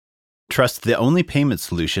Trust the only payment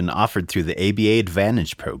solution offered through the ABA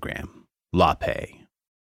Advantage program, LawPay.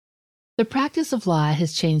 The practice of law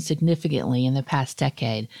has changed significantly in the past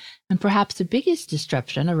decade, and perhaps the biggest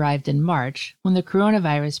disruption arrived in March when the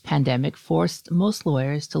coronavirus pandemic forced most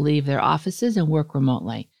lawyers to leave their offices and work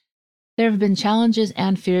remotely. There have been challenges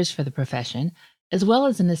and fears for the profession, as well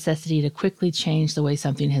as a necessity to quickly change the way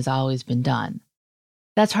something has always been done.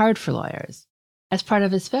 That's hard for lawyers. As part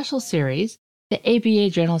of a special series, the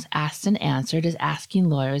ABA Journal's Asked and Answered is asking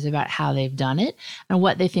lawyers about how they've done it and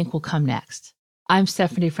what they think will come next. I'm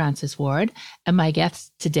Stephanie Francis Ward, and my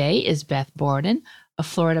guest today is Beth Borden, a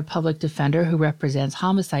Florida public defender who represents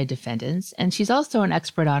homicide defendants, and she's also an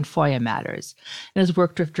expert on FOIA matters and has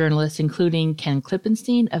worked with journalists including Ken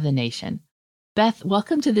Klippenstein of The Nation. Beth,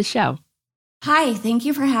 welcome to the show. Hi, thank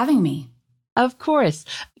you for having me. Of course.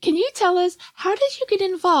 Can you tell us, how did you get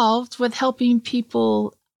involved with helping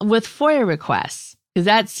people with FOIA requests? Because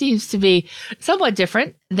that seems to be somewhat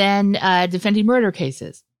different than defending murder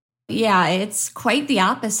cases. Yeah, it's quite the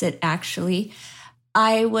opposite, actually.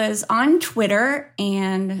 I was on Twitter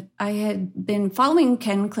and I had been following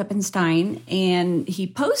Ken Klippenstein, and he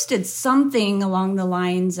posted something along the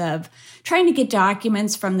lines of trying to get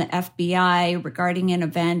documents from the FBI regarding an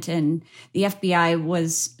event, and the FBI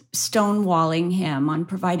was stonewalling him on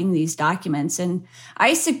providing these documents. And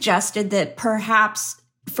I suggested that perhaps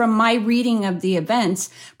from my reading of the events,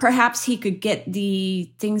 perhaps he could get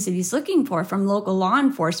the things that he's looking for from local law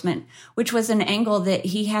enforcement, which was an angle that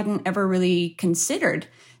he hadn't ever really considered.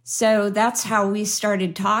 So that's how we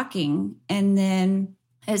started talking. And then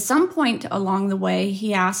at some point along the way,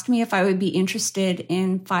 he asked me if I would be interested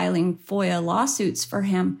in filing FOIA lawsuits for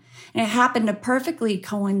him. And it happened to perfectly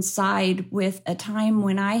coincide with a time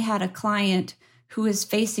when I had a client who was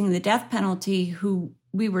facing the death penalty, who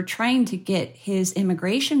we were trying to get his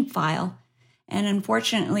immigration file. And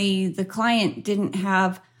unfortunately, the client didn't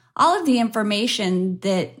have all of the information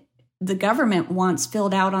that the government wants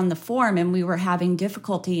filled out on the form, and we were having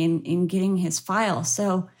difficulty in getting his file.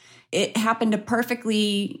 So it happened to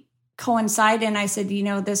perfectly coincide. And I said,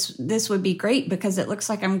 this would be great because it looks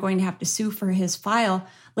like I'm going to have to sue for his file.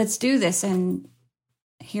 Let's do this. And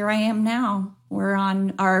here I am now. We're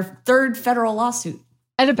on our third federal lawsuit.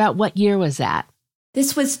 And about what year was that?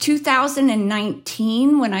 This was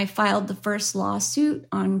 2019 when I filed the first lawsuit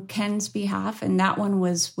on Ken's behalf, and that one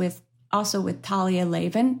was also with Talia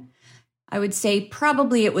Lavin. I would say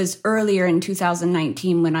probably it was earlier in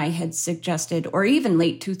 2019 when I had suggested, or even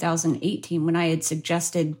late 2018 when I had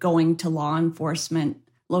suggested going to law enforcement,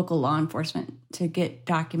 local law enforcement, to get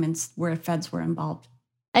documents where feds were involved.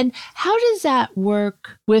 And how does that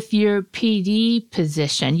work with your PD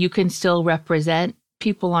position? You can still represent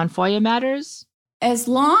people on FOIA matters? As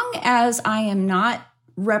long as I am not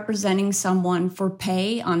representing someone for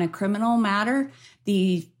pay on a criminal matter,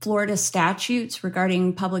 the Florida statutes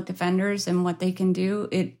regarding public defenders and what they can do,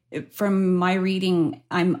 from my reading,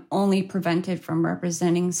 I'm only prevented from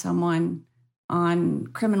representing someone on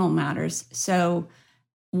criminal matters. So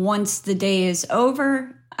once the day is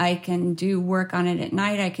over, I can do work on it at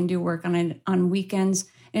night. I can do work on it on weekends.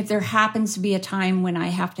 If there happens to be a time when I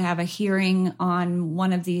have to have a hearing on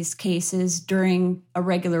one of these cases during a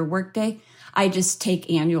regular workday, I just take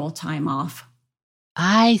annual time off.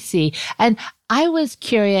 I see. And I was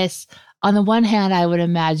curious, on the one hand, I would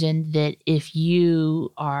imagine that if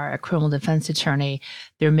you are a criminal defense attorney,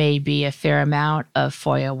 there may be a fair amount of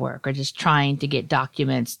FOIA work or just trying to get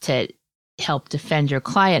documents to help defend your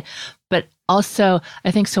client. But also,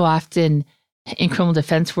 I think so often in criminal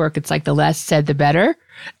defense work, it's like the less said, the better.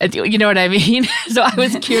 You know what I mean? So I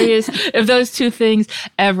was curious if those two things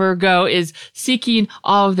ever go, is seeking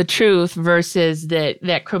all of the truth versus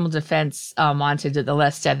that criminal defense wanted the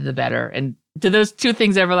less said, the better. And do those two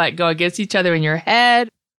things ever go against each other in your head?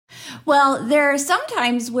 Well, there are some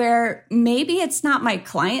times where maybe it's not my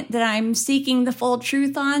client that I'm seeking the full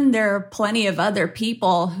truth on. There are plenty of other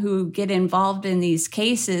people who get involved in these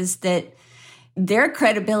cases that their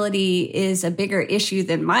credibility is a bigger issue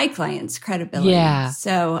than my client's credibility. Yeah.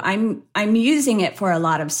 So I'm using it for a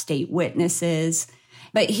lot of state witnesses.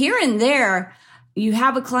 But here and there, you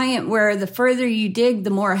have a client where the further you dig, the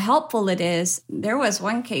more helpful it is. There was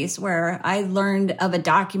one case where I learned of a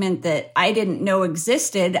document that I didn't know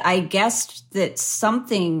existed. I guessed that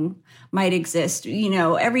something might exist.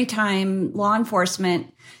 Every time law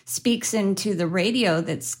enforcement speaks into the radio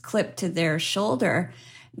that's clipped to their shoulder,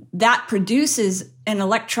 that produces an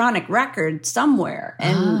electronic record somewhere.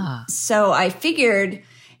 And so I figured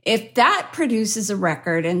if that produces a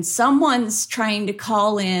record and someone's trying to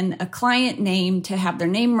call in a client name to have their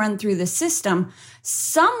name run through the system,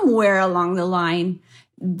 somewhere along the line,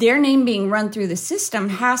 their name being run through the system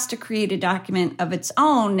has to create a document of its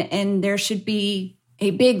own. And there should be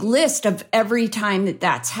a big list of every time that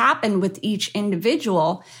that's happened with each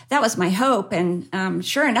individual. That was my hope. And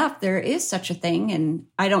sure enough, there is such a thing. And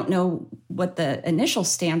I don't know what the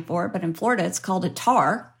initials stand for, but in Florida, it's called a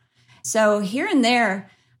TAR. So here and there,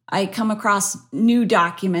 I come across new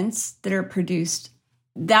documents that are produced.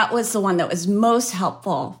 That was the one that was most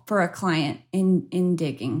helpful for a client in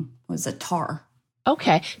digging, was a TAR.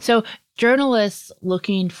 Okay. So journalists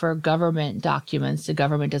looking for government documents the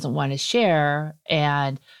government doesn't want to share,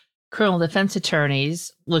 and criminal defense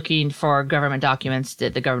attorneys looking for government documents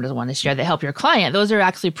that the government doesn't want to share that help your client, those are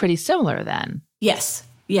actually pretty similar then. Yes.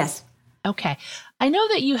 Okay. I know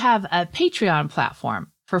that you have a Patreon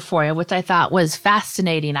platform for FOIA, which I thought was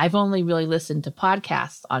fascinating. I've only really listened to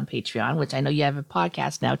podcasts on Patreon, which I know you have a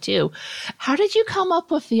podcast now too. How did you come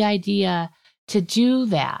up with the idea to do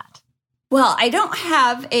that? Well, I don't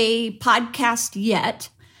have a podcast yet.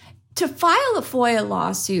 To file a FOIA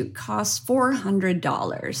lawsuit costs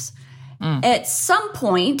 $400. At some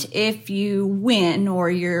point, if you win or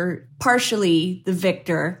you're partially the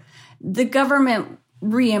victor, the government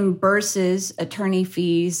reimburses attorney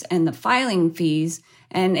fees and the filing fees.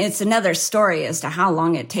 And it's another story as to how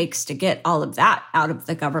long it takes to get all of that out of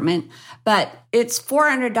the government. But it's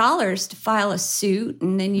 $400 to file a suit,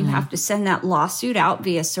 and then you have to send that lawsuit out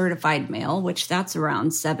via certified mail, which that's around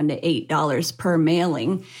 $7 to $8 per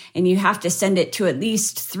mailing. And you have to send it to at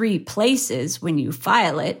least 3 places when you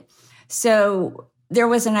file it. So there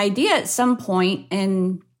was an idea at some point,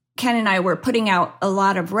 and Ken and I were putting out a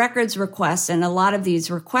lot of records requests, and a lot of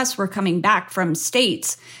these requests were coming back from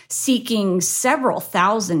states seeking several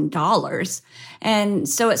 $1,000s. And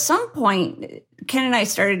so at some point, Ken and I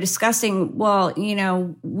started discussing, well,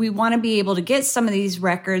 we want to be able to get some of these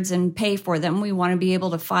records and pay for them. We want to be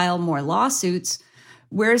able to file more lawsuits.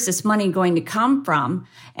 Where's this money going to come from?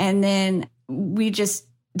 And then we just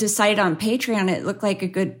decided on Patreon. It looked like a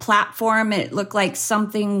good platform. It looked like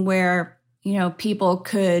something where people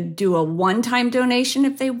could do a one-time donation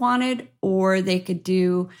if they wanted, or they could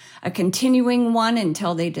do a continuing one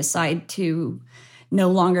until they decide to no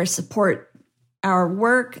longer support our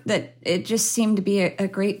work. That it just seemed to be a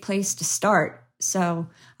great place to start. So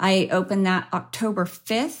I opened that October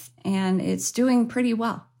 5th, and it's doing pretty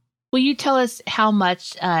well. Will you tell us how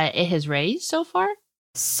much it has raised so far?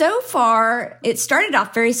 So far, it started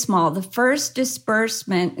off very small. The first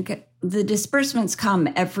disbursement, the disbursements come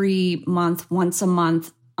every month, once a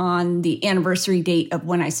month on the anniversary date of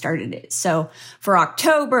when I started it. So for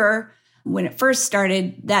October, when it first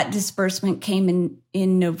started, that disbursement came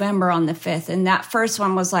in November on the 5th. And that first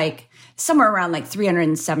one was like somewhere around like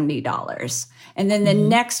 $370. And then the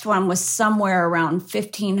next one was somewhere around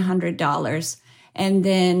 $1,500. And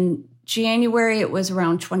then January, it was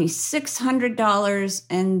around $2,600.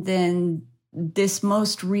 And then this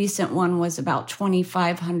most recent one was about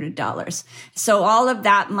 $2,500. So all of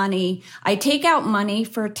that money, I take out money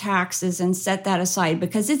for taxes and set that aside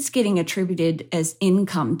because it's getting attributed as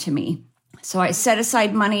income to me. So I set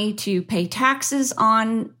aside money to pay taxes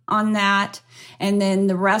on that. And then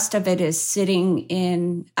the rest of it is sitting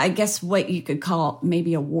in, I guess, what you could call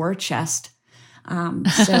maybe a war chest.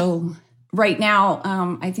 So right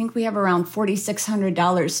now, I think we have around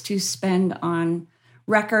 $4,600 to spend on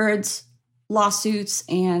records, lawsuits,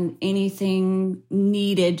 and anything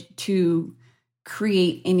needed to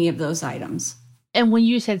create any of those items. And when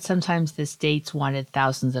you said sometimes the states wanted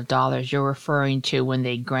thousands of dollars, you're referring to when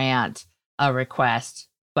they grant a request,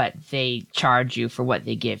 but they charge you for what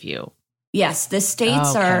they give you. Yes, the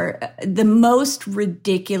states are the most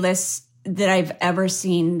ridiculous that I've ever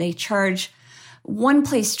seen. They one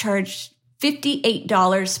place charged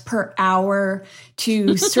 $58 per hour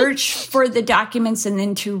to search for the documents and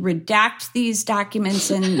then to redact these documents.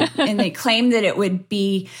 And they claim that it would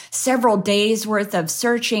be several days worth of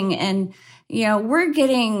searching. And, we're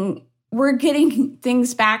getting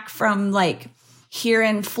things back from like here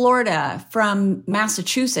in Florida, from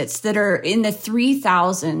Massachusetts, that are in the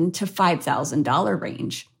 $3,000 to $5,000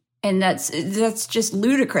 range. And that's just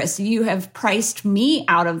ludicrous. You have priced me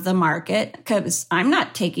out of the market because I'm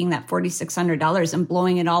not taking that $4,600 and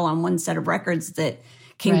blowing it all on one set of records that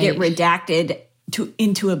can get redacted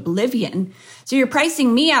into oblivion. So you're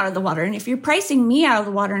pricing me out of the water. And if you're pricing me out of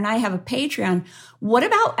the water and I have a Patreon, what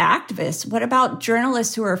about activists? What about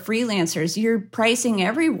journalists who are freelancers? You're pricing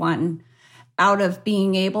everyone out of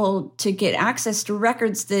being able to get access to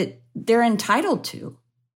records that they're entitled to.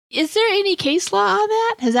 Is there any case law on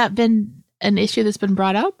that? Has that been an issue that's been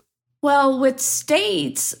brought up? Well, with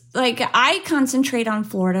states, like I concentrate on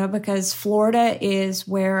Florida because Florida is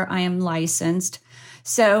where I am licensed.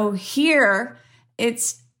 So here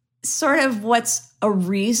it's sort of what's a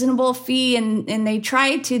reasonable fee, and they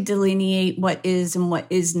try to delineate what is and what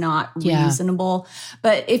is not reasonable.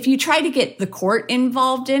 But if you try to get the court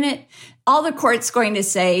involved in it, all the court's going to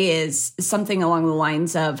say is something along the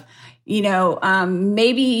lines of,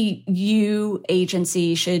 maybe you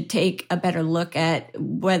agency should take a better look at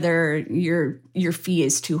whether your fee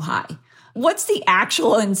is too high. What's the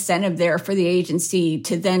actual incentive there for the agency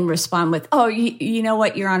to then respond with, oh, you know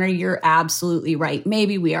what, Your Honor, you're absolutely right.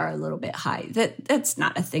 Maybe we are a little bit high. That's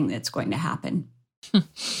not a thing that's going to happen.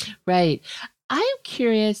 Right. I'm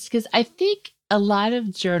curious because I think a lot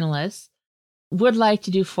of journalists would like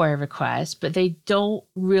to do FOIA requests, but they don't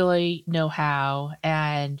really know how.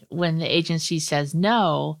 And when the agency says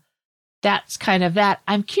no, that's kind of that.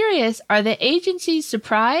 I'm curious, are the agencies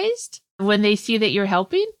surprised when they see that you're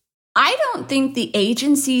helping? I don't think the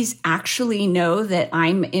agencies actually know that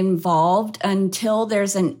I'm involved until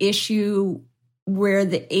there's an issue where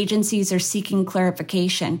the agencies are seeking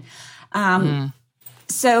clarification.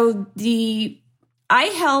 So I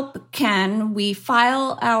help Ken. We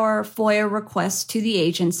file our FOIA requests to the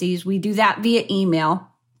agencies. We do that via email.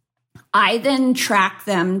 I then track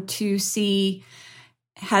them to see,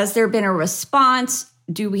 has there been a response?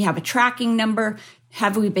 Do we have a tracking number?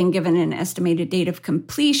 Have we been given an estimated date of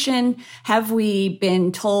completion? Have we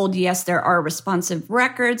been told, yes, there are responsive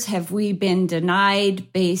records? Have we been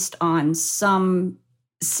denied based on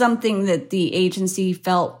something that the agency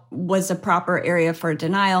felt was a proper area for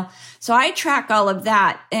denial? So I track all of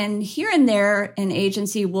that. And here and there, an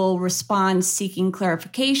agency will respond seeking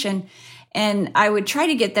clarification. And I would try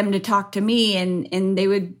to get them to talk to me, and they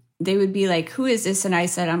would be like, who is this? And I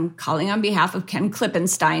said, I'm calling on behalf of Ken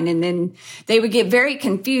Klippenstein. And then they would get very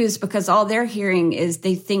confused because all they're hearing is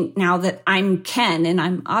they think now that I'm Ken, and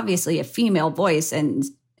I'm obviously a female voice. And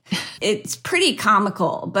it's pretty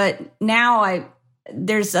comical. But now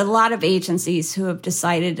there's a lot of agencies who have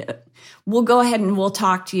decided, we'll go ahead and we'll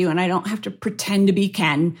talk to you, and I don't have to pretend to be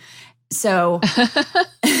Ken. So,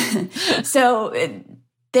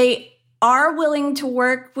 they are willing to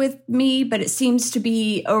work with me, but it seems to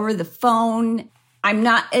be over the phone. I'm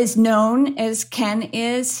not as known as Ken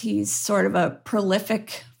is. He's sort of a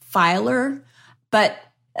prolific filer, but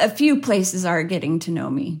a few places are getting to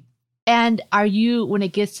know me. And are you, when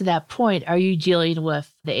it gets to that point, are you dealing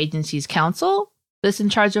with the agency's counsel that's in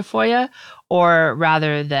charge of FOIA, or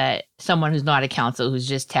rather that someone who's not a counsel who's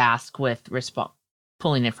just tasked with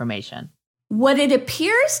pulling information? What it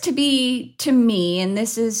appears to be to me, and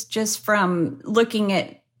this is just from looking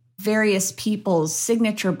at various people's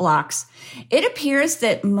signature blocks, it appears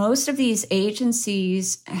that most of these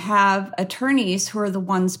agencies have attorneys who are the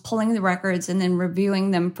ones pulling the records and then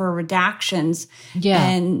reviewing them for redactions,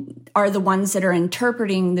 and are the ones that are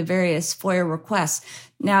interpreting the various FOIA requests.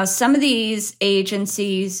 Now, some of these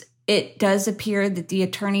agencies, it does appear that the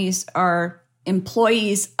attorneys are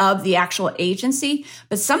employees of the actual agency,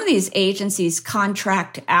 but some of these agencies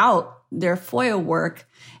contract out their FOIA work.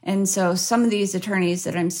 And so some of these attorneys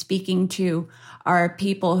that I'm speaking to are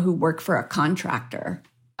people who work for a contractor.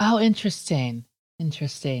 Oh, interesting.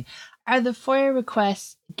 Interesting. Are the FOIA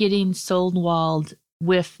requests getting stonewalled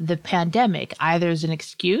with the pandemic, either as an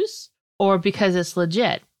excuse or because it's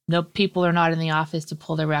legit? No, people are not in the office to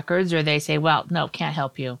pull their records, or they say, well, no, can't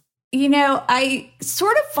help you. I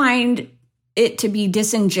sort of find it to be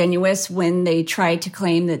disingenuous when they try to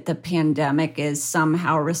claim that the pandemic is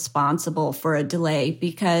somehow responsible for a delay,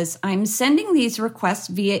 because I'm sending these requests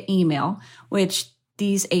via email, which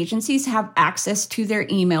these agencies have access to their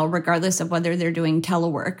email regardless of whether they're doing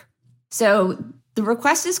telework. So the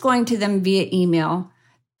request is going to them via email.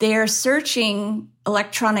 They're searching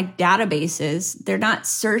electronic databases. They're not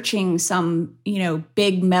searching some,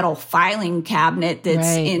 big metal filing cabinet that's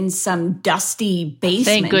in some dusty basement.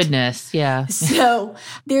 Thank goodness. Yeah. So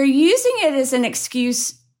they're using it as an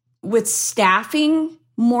excuse with staffing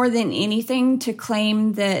more than anything to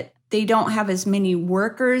claim that they don't have as many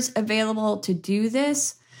workers available to do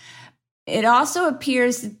this. It also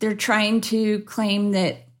appears that they're trying to claim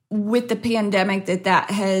that with the pandemic that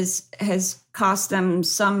has cost them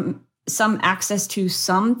some access to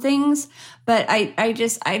some things, but I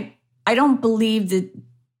don't believe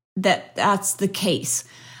that's the case.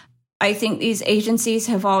 I think these agencies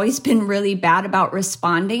have always been really bad about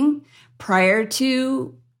responding prior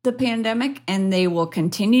to the pandemic, and they will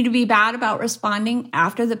continue to be bad about responding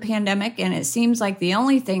after the pandemic. And it seems like the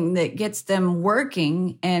only thing that gets them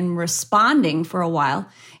working and responding for a while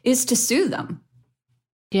is to sue them.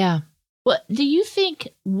 Yeah. Well, do you think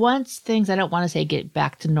once things, I don't want to say get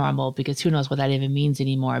back to normal, because who knows what that even means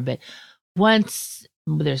anymore, but once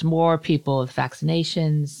there's more people with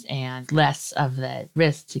vaccinations and less of the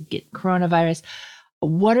risk to get coronavirus.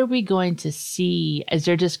 What are we going to see? Is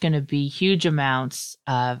there just going to be huge amounts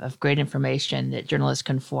of great information that journalists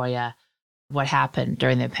can FOIA what happened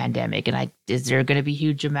during the pandemic? And is there going to be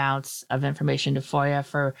huge amounts of information to FOIA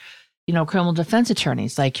for, criminal defense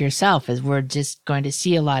attorneys like yourself, as we're just going to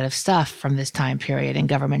see a lot of stuff from this time period in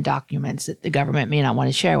government documents that the government may not want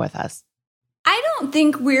to share with us? I don't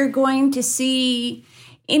think we're going to see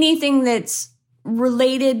anything that's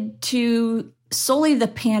related to solely the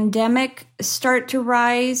pandemic start to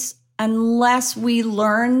rise unless we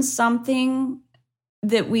learn something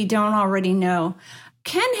that we don't already know.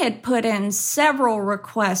 Ken had put in several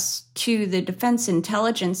requests to the Defense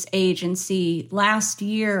Intelligence Agency last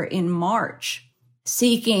year in March,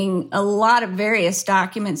 seeking a lot of various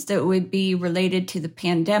documents that would be related to the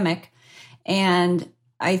pandemic. And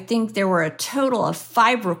I think there were a total of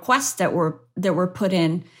 5 requests that were put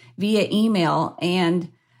in via email.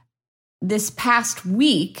 And this past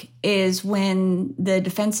week is when the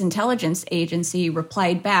Defense Intelligence Agency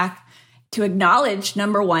replied back to acknowledge,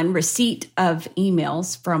 number one, receipt of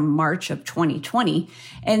emails from March of 2020,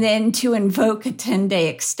 and then to invoke a 10-day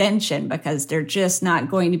extension because they're just not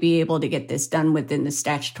going to be able to get this done within the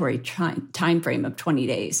statutory time frame of 20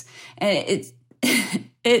 days. And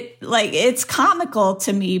it's comical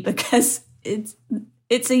to me because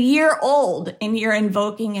it's a year old and you're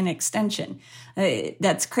invoking an extension.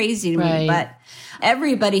 That's crazy to me. But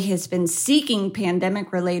everybody has been seeking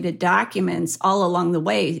pandemic-related documents all along the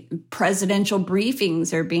way. Presidential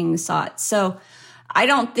briefings are being sought. So I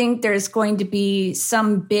don't think there's going to be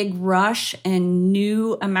some big rush and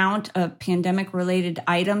new amount of pandemic-related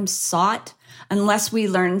items sought unless we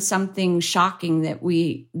learn something shocking that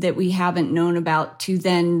we haven't known about to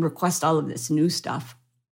then request all of this new stuff.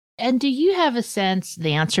 And do you have a sense,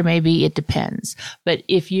 the answer may be it depends, but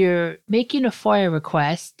if you're making a FOIA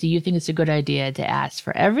request, do you think it's a good idea to ask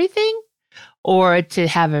for everything or to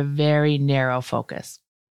have a very narrow focus?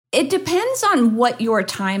 It depends on what your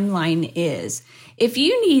timeline is. If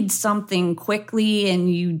you need something quickly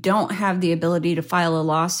and you don't have the ability to file a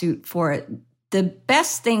lawsuit for it, the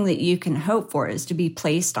best thing that you can hope for is to be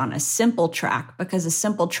placed on a simple track, because a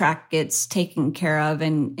simple track gets taken care of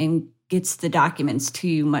and gets the documents to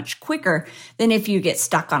you much quicker than if you get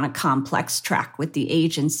stuck on a complex track with the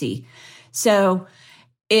agency. So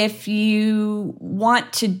if you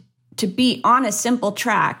want to be on a simple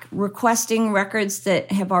track, requesting records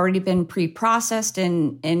that have already been pre-processed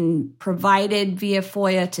and provided via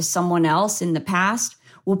FOIA to someone else in the past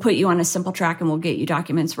will put you on a simple track and will get you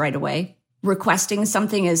documents right away. Requesting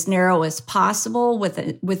something as narrow as possible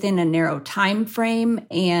within a narrow time frame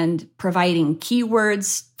and providing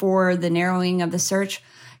keywords for the narrowing of the search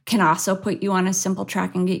can also put you on a simple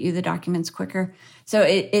track and get you the documents quicker. So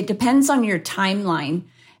it depends on your timeline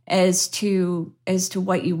as to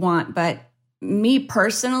what you want. But me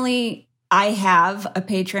personally, I have a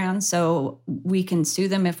Patreon, so we can sue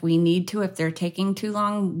them if we need to, if they're taking too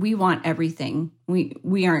long. We want everything.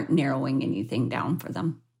 We aren't narrowing anything down for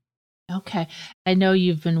them. Okay. I know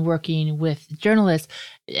you've been working with journalists.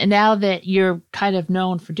 And now that you're kind of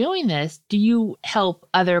known for doing this, do you help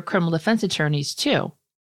other criminal defense attorneys too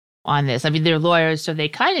on this? I mean, they're lawyers, so they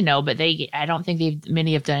kind of know, but I don't think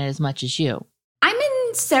many have done it as much as you. I'm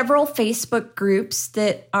in several Facebook groups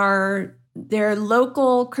that they're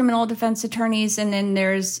local criminal defense attorneys. And then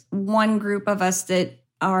there's one group of us that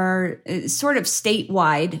are sort of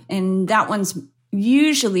statewide. And that one's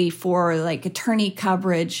usually for like attorney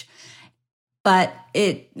coverage, but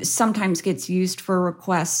it sometimes gets used for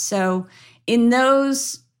requests. So in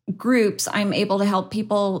those groups, I'm able to help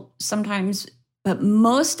people sometimes, but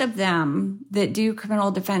most of them that do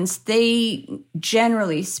criminal defense, they,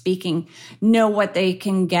 generally speaking, know what they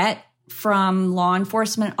can get from law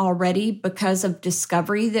enforcement already because of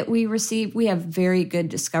discovery that we receive. We have very good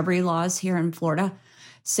discovery laws here in Florida.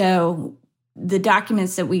 So the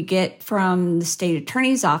documents that we get from the state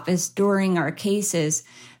attorney's office during our cases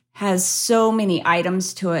has so many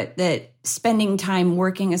items to it that spending time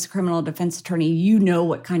working as a criminal defense attorney, you know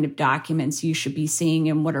what kind of documents you should be seeing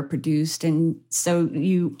and what are produced. And so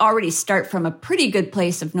you already start from a pretty good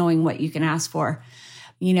place of knowing what you can ask for.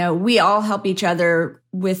 You know, we all help each other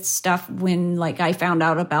with stuff. When, like, I found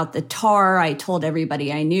out about the TAR, I told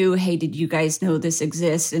everybody I knew, hey, did you guys know this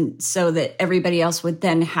exists? And so that everybody else would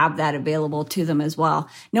then have that available to them as well.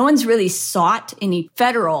 No one's really sought any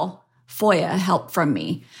federal FOIA help from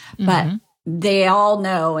me, but they all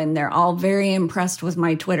know, and they're all very impressed with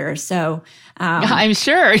my Twitter. So I'm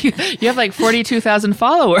sure you have like 42,000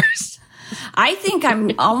 followers. I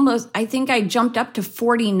think I jumped up to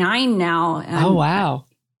 49 now. Oh, wow.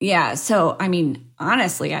 Yeah. So, I mean,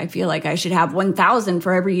 honestly, I feel like I should have 1,000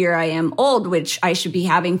 for every year I am old, which I should be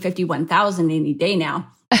having 51,000 any day now.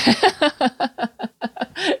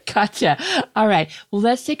 Gotcha. All right. Well,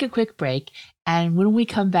 let's take a quick break. And when we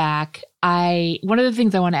come back, one of the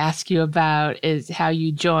things I want to ask you about is how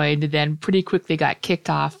you joined and then pretty quickly got kicked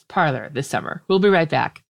off Parler this summer. We'll be right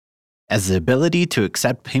back. As the ability to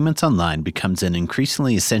accept payments online becomes an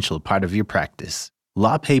increasingly essential part of your practice,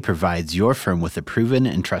 LawPay provides your firm with a proven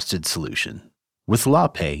and trusted solution. With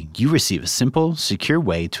LawPay, you receive a simple, secure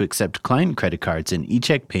way to accept client credit cards and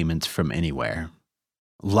e-check payments from anywhere.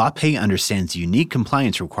 LawPay understands unique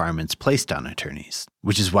compliance requirements placed on attorneys,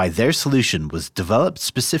 which is why their solution was developed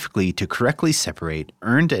specifically to correctly separate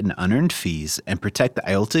earned and unearned fees and protect the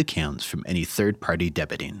IOLTA accounts from any third-party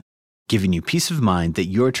debiting, giving you peace of mind that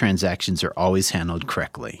your transactions are always handled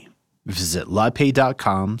correctly. Visit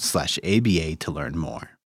lawpay.com/ABA to learn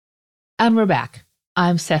more. And we're back.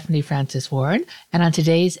 I'm Stephanie Francis Ward, and on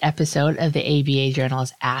today's episode of the ABA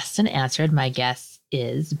Journal's Asked and Answered, my guest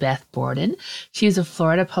is Beth Borden. She is a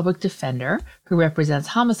Florida public defender who represents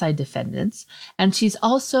homicide defendants, and she's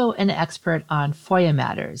also an expert on FOIA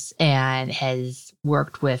matters and has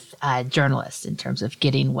worked with journalists in terms of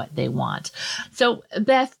getting what they want. So,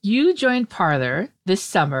 Beth, you joined Parler this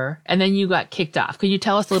summer, and then you got kicked off. Could you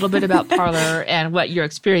tell us a little bit about Parler and what your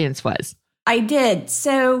experience was? I did.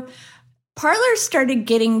 So, Parler started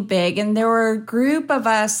getting big, and there were a group of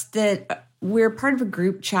us that we're part of a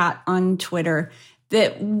group chat on Twitter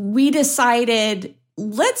that we decided,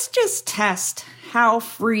 let's just test how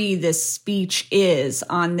free this speech is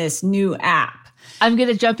on this new app. I'm going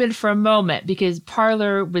to jump in for a moment because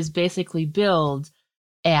Parler was basically billed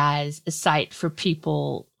as a site for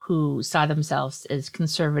people who saw themselves as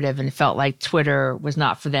conservative and felt like Twitter was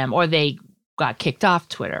not for them, or they got kicked off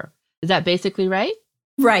Twitter. Is that basically right?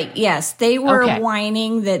 Right. Yes. They were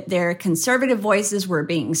whining that their conservative voices were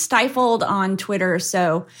being stifled on Twitter.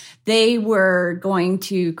 So they were going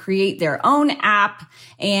to create their own app,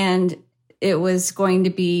 and it was going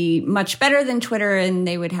to be much better than Twitter, and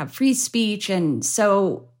they would have free speech. And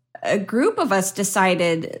so a group of us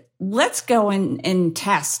decided, let's go and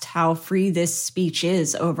test how free this speech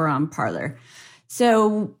is over on Parler.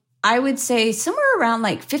 So I would say somewhere around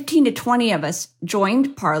like 15 to 20 of us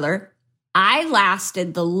joined Parler. I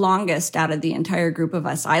lasted the longest out of the entire group of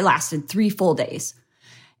us. I lasted 3 full days.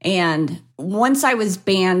 And once I was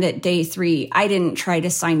banned at day 3, I didn't try to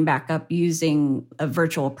sign back up using a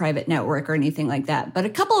virtual private network or anything like that. But a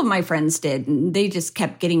couple of my friends did, and they just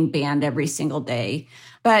kept getting banned every single day.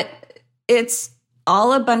 But it's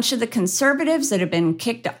all a bunch of the conservatives that have been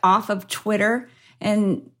kicked off of Twitter,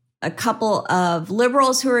 and a couple of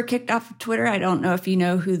liberals who were kicked off of Twitter. I don't know if you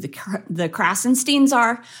know who the Krasensteins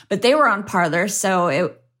are, but they were on Parler. So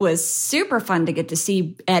it was super fun to get to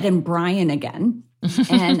see Ed and Brian again.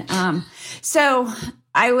 And so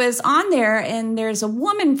I was on there, and there's a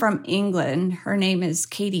woman from England. Her name is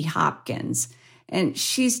Katie Hopkins. And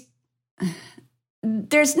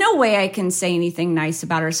there's no way I can say anything nice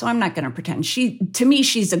about her, so I'm not going to pretend. To me,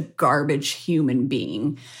 she's a garbage human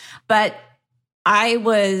being. But I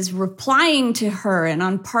was replying to her, and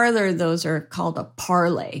on Parler, those are called a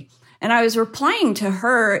parlay. And I was replying to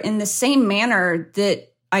her in the same manner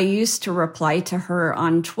that I used to reply to her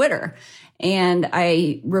on Twitter. And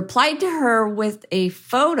I replied to her with a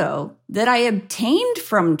photo that I obtained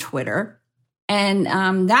from Twitter. And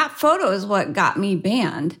that photo is what got me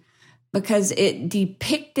banned because it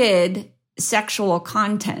depicted sexual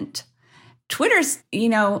content. Twitter's,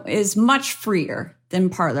 is much freer than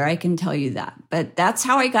Parler, I can tell you that. But that's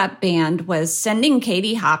how I got banned, was sending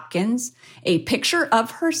Katie Hopkins a picture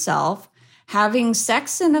of herself having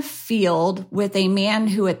sex in a field with a man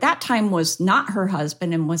who at that time was not her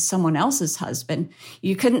husband and was someone else's husband.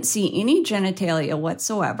 You couldn't see any genitalia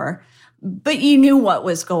whatsoever, but you knew what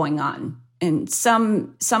was going on. And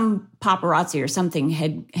some paparazzi or something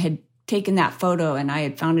had taken that photo, and I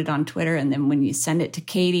had found it on Twitter. And then when you send it to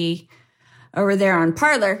Katie over there on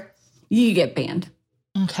Parler, you get banned.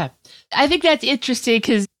 Okay. I think that's interesting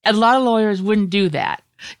because a lot of lawyers wouldn't do that.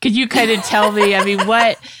 Could you kind of tell me,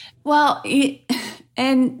 what? Well,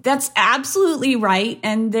 and that's absolutely right.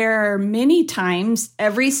 And there are many times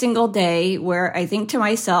every single day where I think to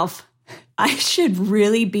myself, I should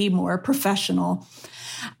really be more professional.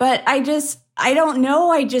 But I don't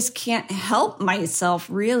know. I just can't help myself,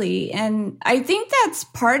 really. And I think that's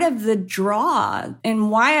part of the draw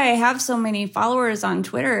and why I have so many followers on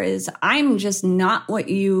Twitter is I'm just not what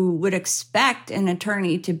you would expect an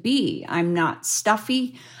attorney to be. I'm not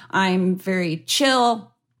stuffy. I'm very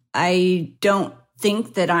chill. I don't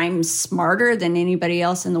think that I'm smarter than anybody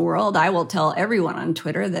else in the world. I will tell everyone on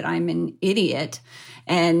Twitter that I'm an idiot.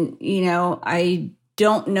 And, I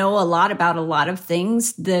don't know a lot about a lot of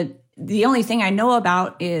things. The only thing I know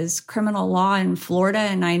about is criminal law in Florida,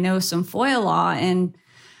 and I know some FOIA law. And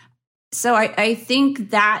so I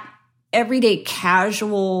think that everyday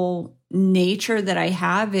casual nature that I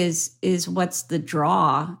have is what's the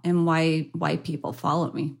draw and why people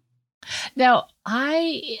follow me. Now,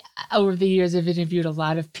 I, over the years, have interviewed a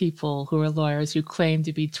lot of people who are lawyers who claim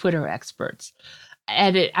to be Twitter experts.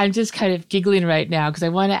 And I'm just kind of giggling right now because I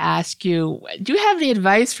want to ask you, do you have any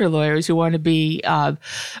advice for lawyers who want to be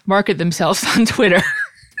market themselves on Twitter?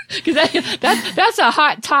 Because that's a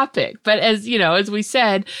hot topic. But as we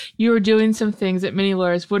said, you were doing some things that many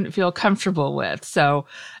lawyers wouldn't feel comfortable with. So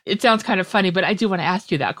it sounds kind of funny, but I do want to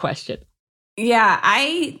ask you that question. Yeah,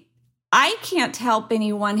 I can't help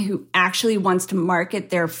anyone who actually wants to market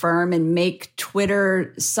their firm and make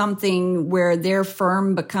Twitter something where their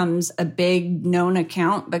firm becomes a big known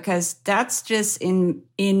account, because that's just in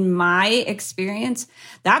my experience,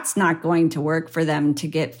 that's not going to work for them to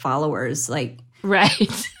get followers.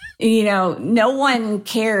 Right. No one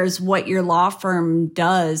cares what your law firm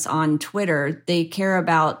does on Twitter. They care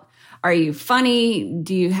about, are you funny?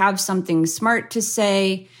 Do you have something smart to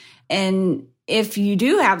say? And if you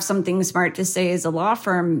do have something smart to say as a law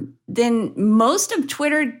firm, then most of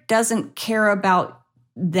Twitter doesn't care about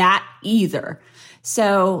that either.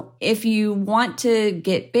 So if you want to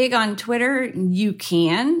get big on Twitter, you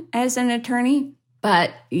can as an attorney,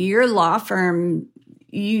 but your law firm,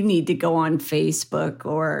 you need to go on Facebook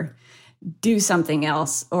or do something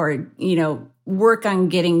else, or, work on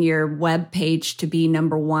getting your web page to be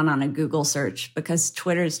number one on a Google search, because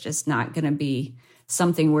Twitter is just not going to be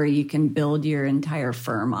something where you can build your entire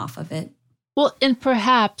firm off of it. Well, and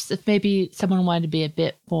perhaps if maybe someone wanted to be a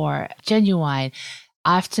bit more genuine,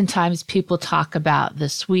 oftentimes people talk about the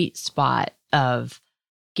sweet spot of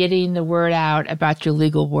getting the word out about your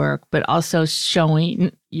legal work, but also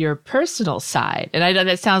showing your personal side. And I know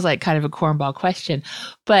that sounds like kind of a cornball question,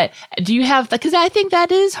 but do you have, because I think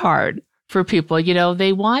that is hard for people.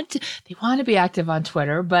 They want to be active on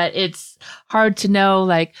Twitter, but it's hard to know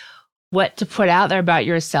what to put out there about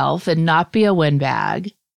yourself and not be a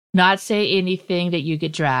windbag, not say anything that you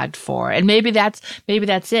get dragged for. And maybe that's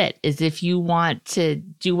it, is if you want to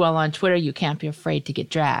do well on Twitter, you can't be afraid to get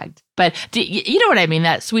dragged. But you know what I mean?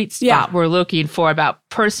 That sweet spot we're looking for about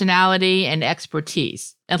personality and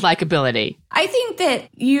expertise and likability. I think that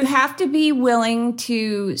you have to be willing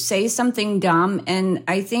to say something dumb. And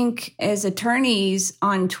I think as attorneys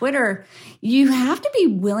on Twitter, you have to be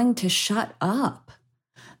willing to shut up.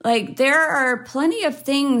 There are plenty of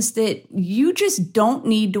things that you just don't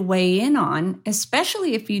need to weigh in on,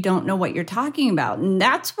 especially if you don't know what you're talking about. And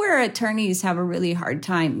that's where attorneys have a really hard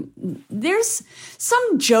time. There's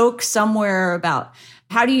some joke somewhere about,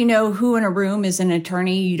 how do you know who in a room is an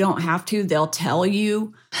attorney? You don't have to, they'll tell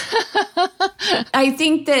you. I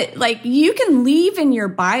think that you can leave in your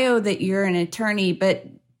bio that you're an attorney, but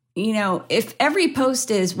if every post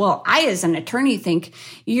is, well, I as an attorney think,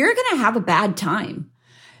 you're going to have a bad time.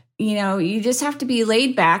 You just have to be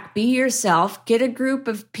laid back, be yourself, get a group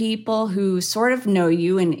of people who sort of know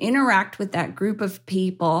you and interact with that group of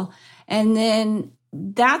people. And then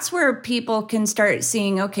that's where people can start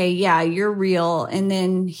seeing, okay, yeah, you're real. And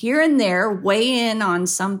then here and there, weigh in on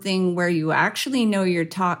something where you actually know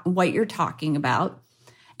what you're talking about.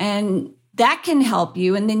 And that can help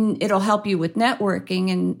you. And then it'll help you with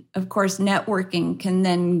networking. And of course, networking can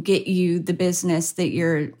then get you the business that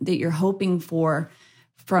you're hoping for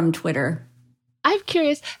from Twitter. I'm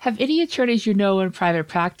curious, have any attorneys in private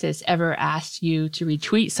practice ever asked you to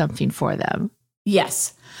retweet something for them?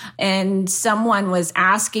 Yes. And someone was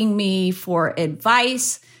asking me for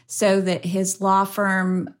advice so that his law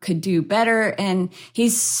firm could do better. And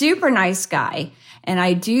he's a super nice guy. And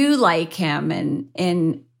I do like him.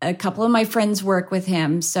 And a couple of my friends work with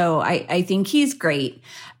him. So I think he's great.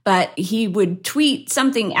 But he would tweet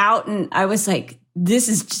something out and I was like, this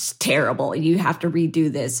is just terrible. You have to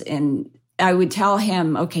redo this. And I would tell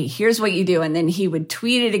him, okay, here's what you do. And then he would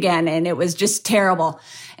tweet it again and it was just terrible.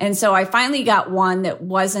 And so I finally got one that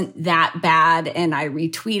wasn't that bad and I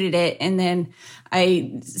retweeted it. And then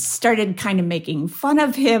I started kind of making fun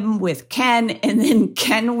of him with Ken. And then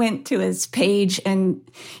Ken went to his page and,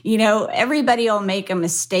 everybody will make a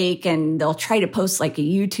mistake and they'll try to post a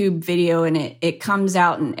YouTube video and it comes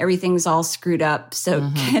out and everything's all screwed up.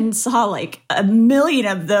 So Ken saw a million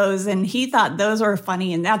of those and he thought those were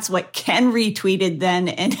funny. And that's what Ken retweeted then.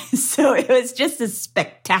 And so it was just a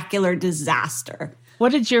spectacular disaster.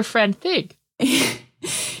 What did your friend think?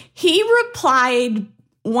 He replied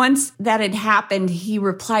once that had happened, he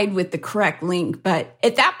replied with the correct link. But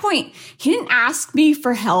at that point, he didn't ask me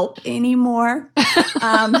for help anymore.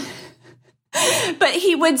 But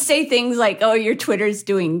he would say things like, oh, your Twitter's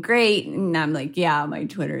doing great. And I'm like, yeah, my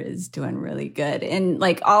Twitter is doing really good. And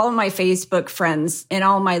like all of my Facebook friends and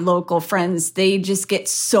all my local friends, they just get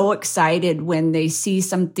so excited when they see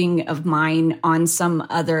something of mine on some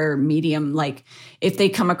other medium. Like if they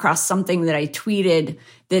come across something that I tweeted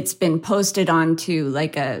that's been posted onto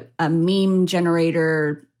like a meme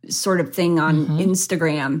generator sort of thing on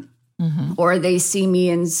Instagram. Or they see me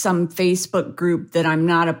in some Facebook group that I'm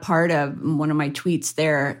not a part of, one of my tweets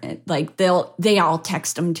there, like they all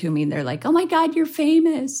text them to me. They're like, oh my God, you're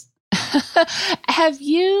famous. Have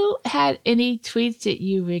you had any tweets that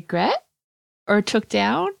you regret or took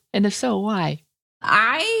down? And if so, why?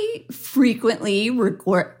 I frequently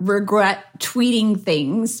regret tweeting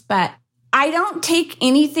things, but I don't take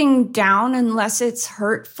anything down unless it's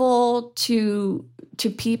hurtful to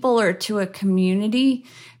people or to a community.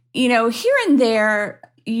 You know, here and there,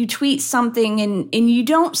 you tweet something and you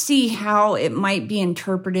don't see how it might be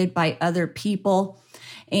interpreted by other people.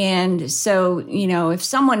 And so, you know, if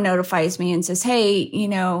someone notifies me and says, hey, you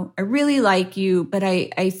know, I really like you, but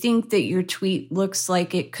I think that your tweet looks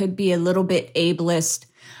like it could be a little bit ableist,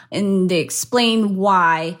 and they explain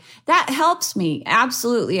why, that helps me.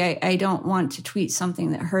 Absolutely. I don't want to tweet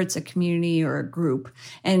something that hurts a community or a group.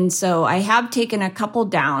 And so I have taken a couple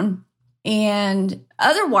down. And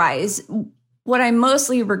otherwise, what I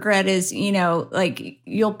mostly regret is, you know, like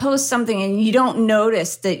you'll post something and you don't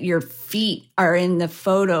notice that your feet are in the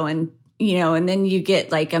photo, and, you know, and then you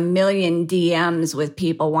get like 1 million DMs with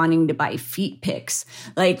people wanting to buy feet pics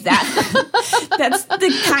like that. That's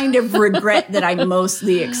the kind of regret that I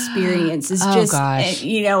mostly experience is just,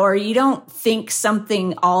 you know, or you don't think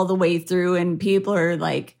something all the way through and people are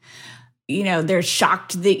like, you know, they're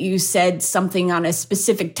shocked that you said something on a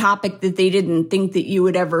specific topic that they didn't think that you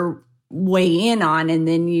would ever weigh in on. And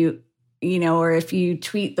then you know, or if you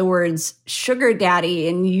tweet the words sugar daddy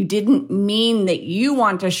and you didn't mean that you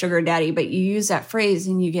want a sugar daddy, but you use that phrase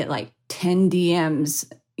and you get like 10 DMs,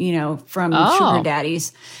 you know, from sugar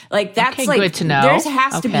daddies. Like that's like, good to know. There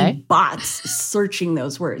has to be bots searching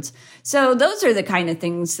those words. So those are the kind of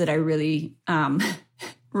things that I really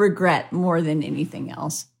regret more than anything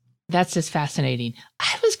else. That's just fascinating.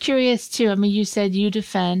 I was curious too. I mean, you said you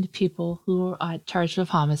defend people who are charged with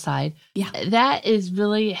homicide. Yeah. That is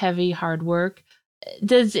really heavy, hard work.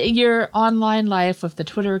 Does your online life with the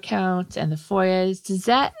Twitter account and the FOIAs, is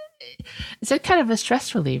that kind of a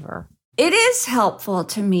stress reliever? It is helpful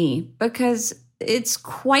to me because it's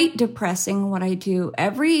quite depressing what I do.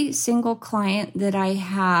 Every single client that I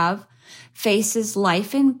have faces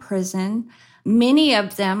life in prison. Many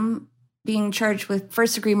of them being charged with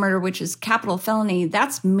first-degree murder, which is capital felony.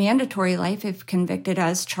 That's mandatory life if convicted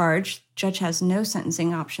as charged. Judge has no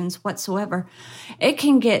sentencing options whatsoever. It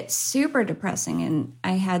can get super depressing. And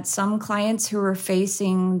I had some clients who were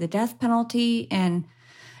facing the death penalty, and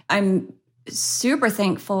I'm super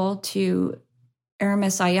thankful to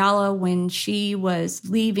Aramis Ayala when she was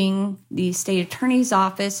leaving the state attorney's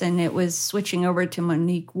office and it was switching over to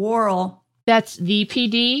Monique Worrell. That's the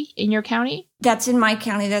PD in your county? That's in my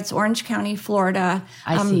county. That's Orange County, Florida.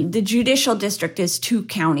 I see. The judicial district is 2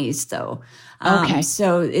 counties, though. Okay.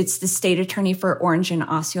 So it's the state attorney for Orange and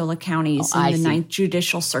Osceola counties in the 9th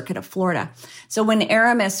Judicial Circuit of Florida. So when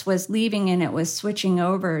Aramis was leaving and it was switching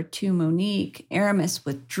over to Monique, Aramis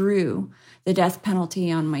withdrew the death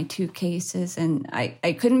penalty on my 2 cases. And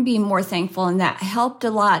I couldn't be more thankful. And that helped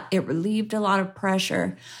a lot. It relieved a lot of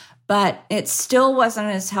pressure. But it still wasn't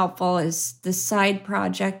as helpful as the side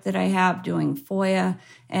project that I have doing FOIA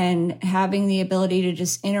and having the ability to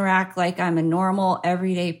just interact like I'm a normal,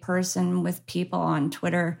 everyday person with people on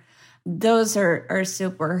Twitter. Those are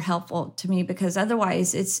super helpful to me because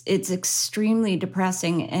otherwise it's extremely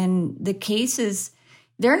depressing. And the cases,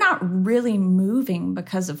 they're not really moving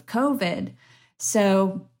because of COVID.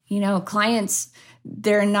 So, you know, clients,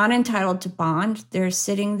 they're not entitled to bond. They're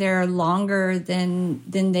sitting there longer than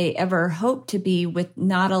they ever hoped to be with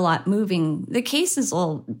not a lot moving. The cases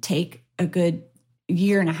will take a good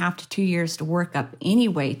 1.5 to 2 years to work up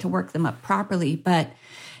anyway, to work them up properly. But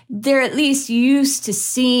they're at least used to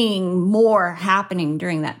seeing more happening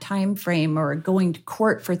during that time frame or going to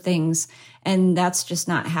court for things. And that's just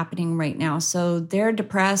not happening right now. So they're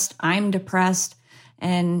depressed. I'm depressed.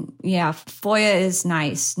 And yeah, FOIA is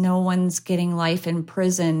nice. No one's getting life in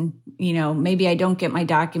prison. You know, maybe I don't get my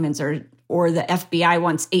documents or the FBI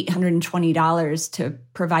wants $820 to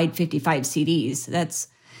provide 55 CDs. That's,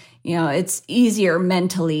 you know, it's easier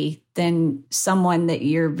mentally than someone that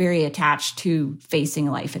you're very attached to facing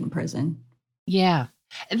life in prison. Yeah.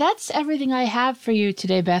 That's everything I have for you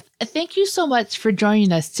today, Beth. Thank you so much for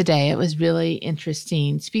joining us today. It was really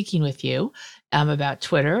interesting speaking with you about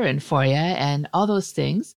Twitter and FOIA and all those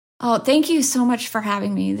things. Oh, thank you so much for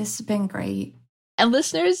having me. This has been great. And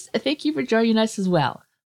listeners, thank you for joining us as well.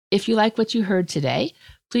 If you like what you heard today,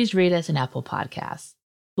 please rate us an Apple Podcasts.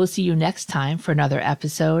 We'll see you next time for another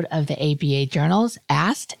episode of the ABA Journal's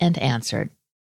Asked and Answered.